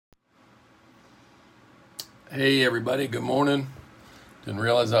Hey everybody, good morning. Didn't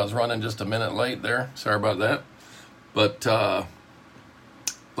realize I was running just a minute late there. Sorry about that. But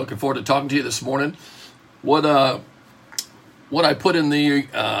looking forward to talking to you this morning. What I put in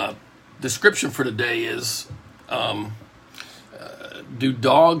the description for today is, do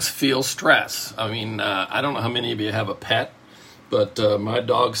dogs feel stress? I mean, I don't know how many of you have a pet, but my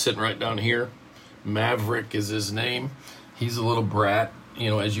dog's sitting right down here. Maverick is his name. He's a little brat,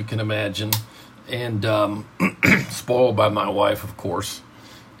 as you can imagine. And spoiled by my wife, of course.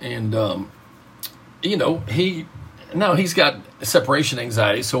 And he's got separation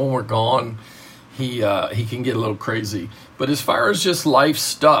anxiety, so when we're gone, he can get a little crazy. But as far as just life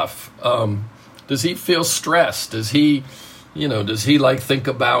stuff, does he feel stressed? Does he like think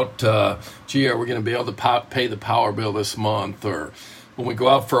about, gee, are we going to be able to pay the power bill this month? Or when we go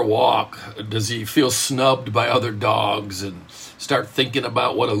out for a walk, does he feel snubbed by other dogs and start thinking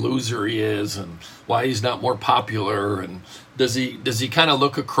about what a loser he is and why he's not more popular? And does he kind of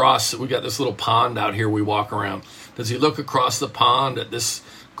look across? We got this little pond out here we walk around. Does he look across the pond at this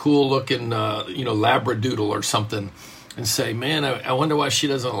cool looking labradoodle or something and say, man, I wonder why she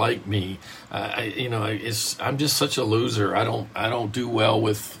doesn't like me? I'm just such a loser. I don't do well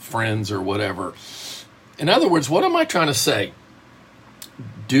with friends or whatever. In other words, what am I trying to say?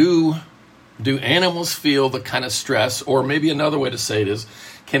 Do animals feel the kind of stress, or maybe another way to say it is,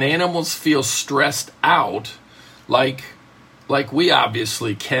 can animals feel stressed out like we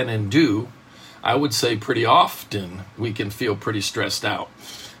obviously can and do? I would say pretty often we can feel pretty stressed out.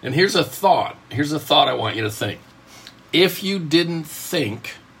 And here's a thought I want you to think. If you didn't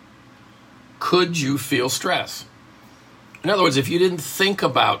think, could you feel stress? In other words, if you didn't think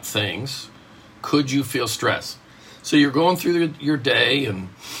about things, could you feel stress? So you're going through your day and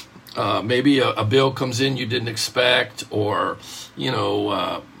maybe a bill comes in you didn't expect, or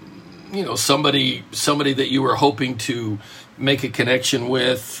somebody that you were hoping to make a connection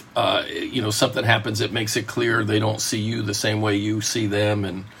with, something happens that makes it clear they don't see you the same way you see them.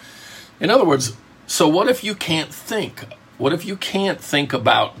 And in other words, so what if you can't think? What if you can't think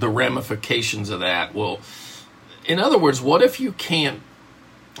about the ramifications of that? Well, in other words, what if you can't?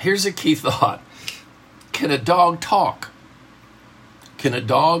 Here's a key thought. Can a dog talk? Can a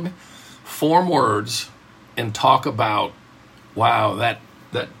dog form words and talk about, wow, that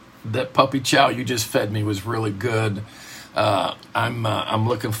puppy chow you just fed me was really good. I'm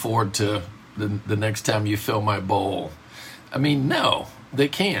looking forward to the next time you fill my bowl. I mean, no, they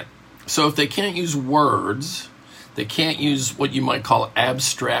can't. So if they can't use words, they can't use what you might call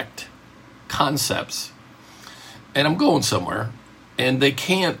abstract concepts. And I'm going somewhere. And they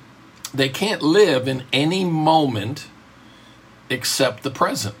can't live in any moment except the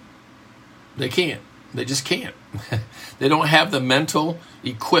present. They can't. They just can't. They don't have the mental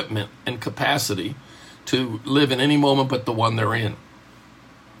equipment and capacity to live in any moment but the one they're in.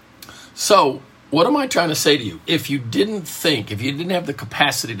 So, what am I trying to say to you? If you didn't think, if you didn't have the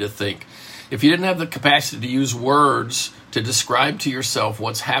capacity to think, if you didn't have the capacity to use words to describe to yourself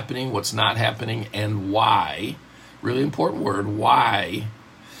what's happening, what's not happening, and why, really important word, why,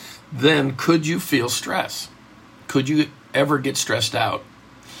 then could you feel stress? Could you ever get stressed out?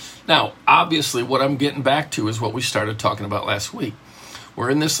 Now, obviously, what I'm getting back to is what we started talking about last week. We're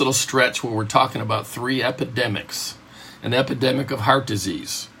in this little stretch where we're talking about 3 epidemics. An epidemic of heart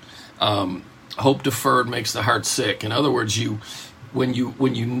disease. Hope deferred makes the heart sick. In other words, when you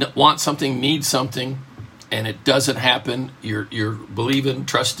want something, need something, and it doesn't happen, you're believing,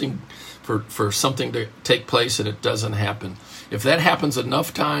 trusting for something to take place, and it doesn't happen. If that happens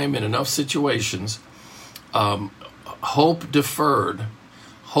enough time in enough situations, hope deferred,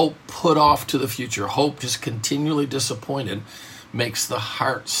 hope put off to the future, hope just continually disappointed makes the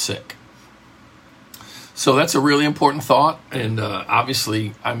heart sick. So that's a really important thought. And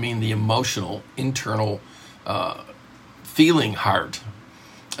obviously, I mean the emotional, internal feeling heart.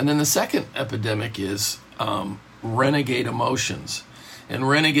 And then the second epidemic is renegade emotions. And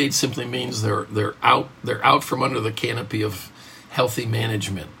renegade simply means they're out from under the canopy of healthy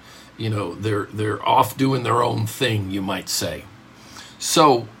management. They're off doing their own thing, you might say.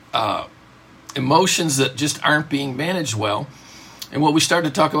 So emotions that just aren't being managed well. And what we started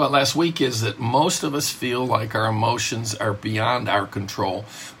to talk about last week is that most of us feel like our emotions are beyond our control.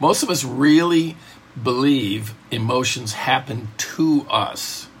 Most of us really believe emotions happen to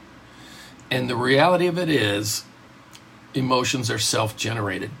us. And the reality of it is emotions are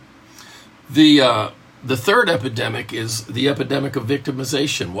self-generated. The third epidemic is the epidemic of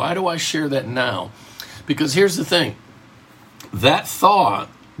victimization. Why do I share that now? Because here's the thing. That thought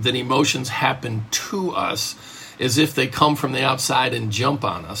that emotions happen to us as if they come from the outside and jump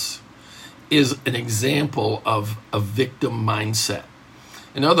on us is an example of a victim mindset.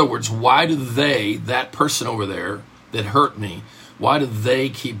 In other words, why do that person over there that hurt me, why do they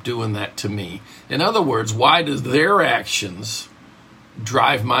keep doing that to me? In other words, why do their actions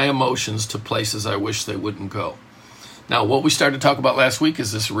drive my emotions to places I wish they wouldn't go? Now, what we started to talk about last week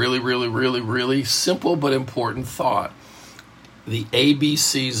is this really, really, really, really simple but important thought. The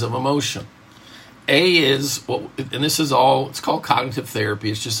ABCs of emotion. A is, and this is all, it's called cognitive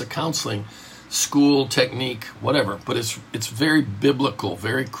therapy. It's just a counseling school technique, whatever. But it's very biblical,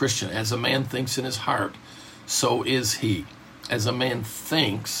 very Christian. As a man thinks in his heart, so is he. As a man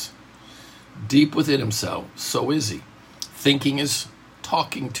thinks deep within himself, so is he. Thinking is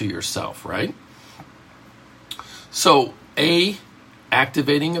talking to yourself, right? So A,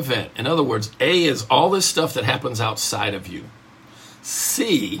 activating event. In other words, A is all this stuff that happens outside of you.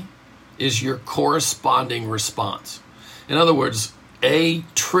 C is your corresponding response. In other words, A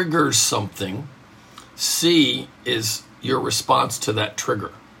triggers something. C is your response to that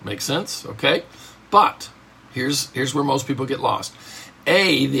trigger. Make sense? Okay? But here's where most people get lost.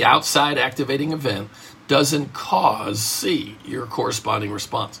 A, the outside activating event, doesn't cause C, your corresponding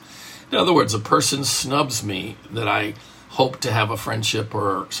response. In other words, a person snubs me that I hope to have a friendship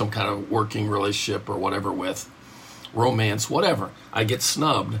or some kind of working relationship or whatever with, romance, whatever. I get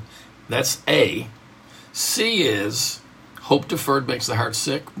snubbed. That's A. C is hope deferred makes the heart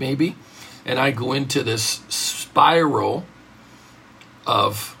sick, maybe. And I go into this spiral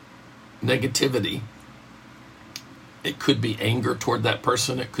of negativity. It could be anger toward that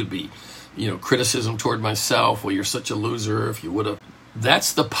person. It could be, criticism toward myself. Well, you're such a loser if you would have.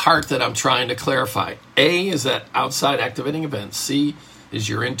 That's the part that I'm trying to clarify. A is that outside activating event. C is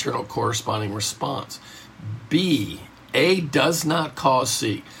your internal corresponding response. B, A does not cause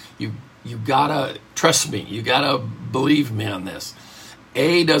C. You gotta trust me. You gotta believe me on this.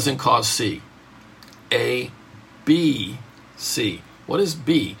 A doesn't cause C. A, B, C. What is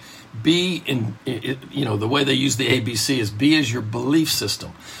B? B, the way they use the ABC is B is your belief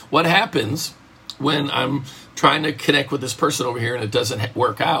system. What happens when I'm trying to connect with this person over here and it doesn't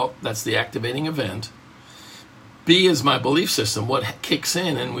work out? That's the activating event. B is my belief system. What kicks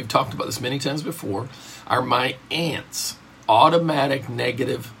in, and we've talked about this many times before, are my ants, automatic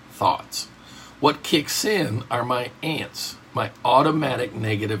negative thoughts. What kicks in are my ants, my automatic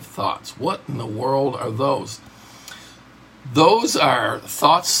negative thoughts. What in the world are those? Those are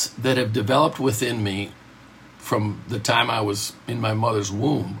thoughts that have developed within me from the time I was in my mother's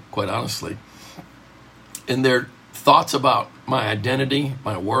womb, quite honestly. And they're thoughts about my identity,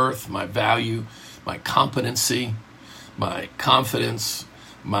 my worth, my value, my competency, my confidence,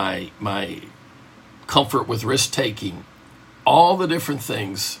 my comfort with risk-taking, all the different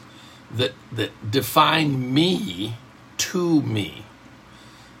things that define me to me,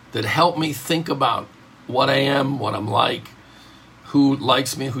 that help me think about what I am, what I'm like, who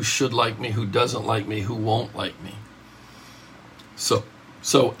likes me, who should like me, who doesn't like me, who won't like me. So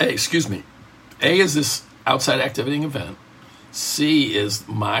A is this outside activating event. C is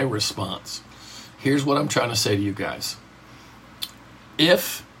my response. Here's what I'm trying to say to you guys.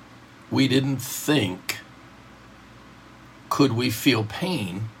 If we didn't think, could we feel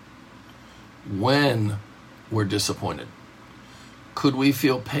pain when we're disappointed? Could we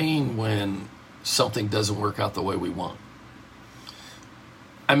feel pain when something doesn't work out the way we want?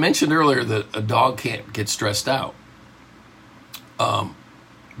 I mentioned earlier that a dog can't get stressed out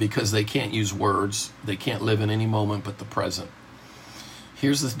because they can't use words. They can't live in any moment but the present.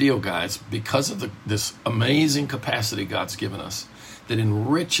 Here's the deal, guys. Because of this amazing capacity God's given us that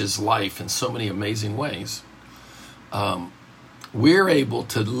enriches life in so many amazing ways, we're able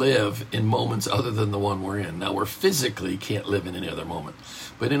to live in moments other than the one we're in. Now, we physically can't live in any other moment.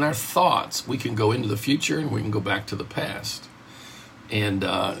 But in our thoughts, we can go into the future and we can go back to the past. And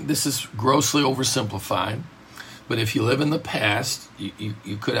this is grossly oversimplified. But if you live in the past,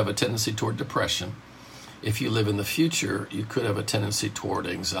 you could have a tendency toward depression. If you live in the future, you could have a tendency toward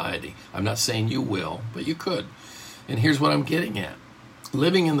anxiety. I'm not saying you will, but you could. And here's what I'm getting at.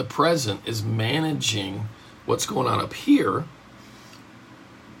 Living in the present is managing what's going on up here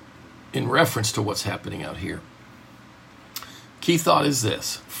in reference to what's happening out here. Key thought is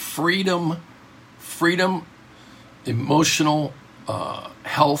this: freedom, emotional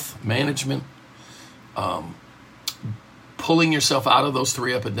health management, pulling yourself out of those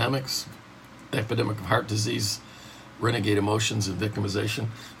three epidemics: epidemic of heart disease, renegade emotions, and victimization.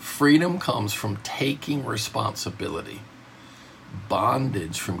 Freedom comes from taking responsibility,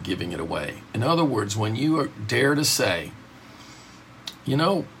 bondage from giving it away. In other words, when you dare to say,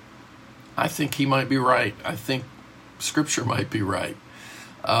 I think he might be right. I think Scripture might be right.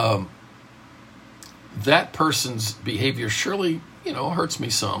 that person's behavior surely, hurts me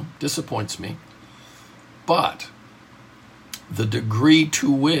some, disappoints me, but the degree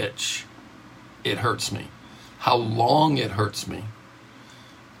to which it hurts me, how long it hurts me,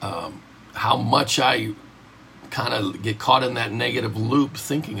 how much I kind of get caught in that negative loop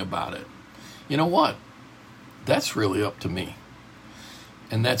thinking about it, you know what? That's really up to me.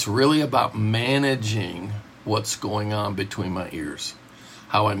 And that's really about managing what's going on between my ears,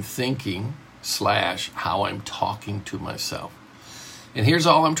 how I'm thinking / how I'm talking to myself. And here's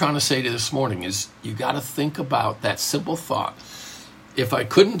all I'm trying to say to you this morning is you got to think about that simple thought. If I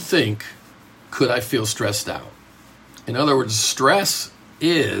couldn't think, could I feel stressed out? In other words, stress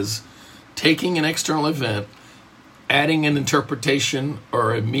is taking an external event, adding an interpretation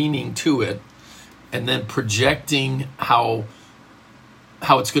or a meaning to it, and then projecting how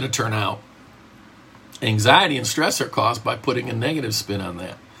it's going to turn out. Anxiety and stress are caused by putting a negative spin on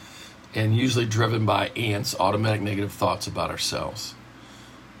that, and usually driven by ants, automatic negative thoughts about ourselves.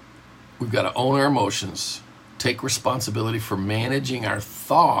 We've got to own our emotions, take responsibility for managing our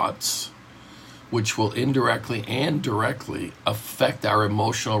thoughts, which will indirectly and directly affect our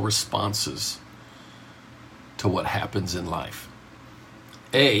emotional responses to what happens in life.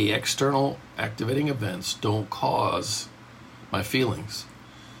 External activating events don't cause my feelings.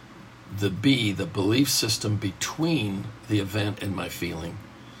 The belief system between the event and my feeling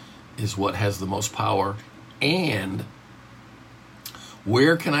is what has the most power. And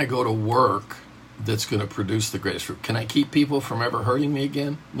where can I go to work that's going to produce the greatest fruit? Can I keep people from ever hurting me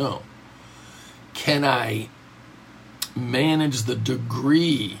again? No. Can I manage the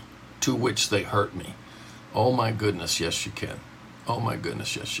degree to which they hurt me? Oh my goodness, yes you can. Oh my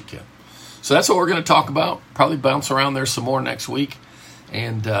goodness, yes you can. So that's what we're going to talk about. Probably bounce around there some more next week.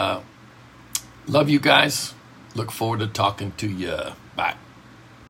 And love you guys. Look forward to talking to you. Bye.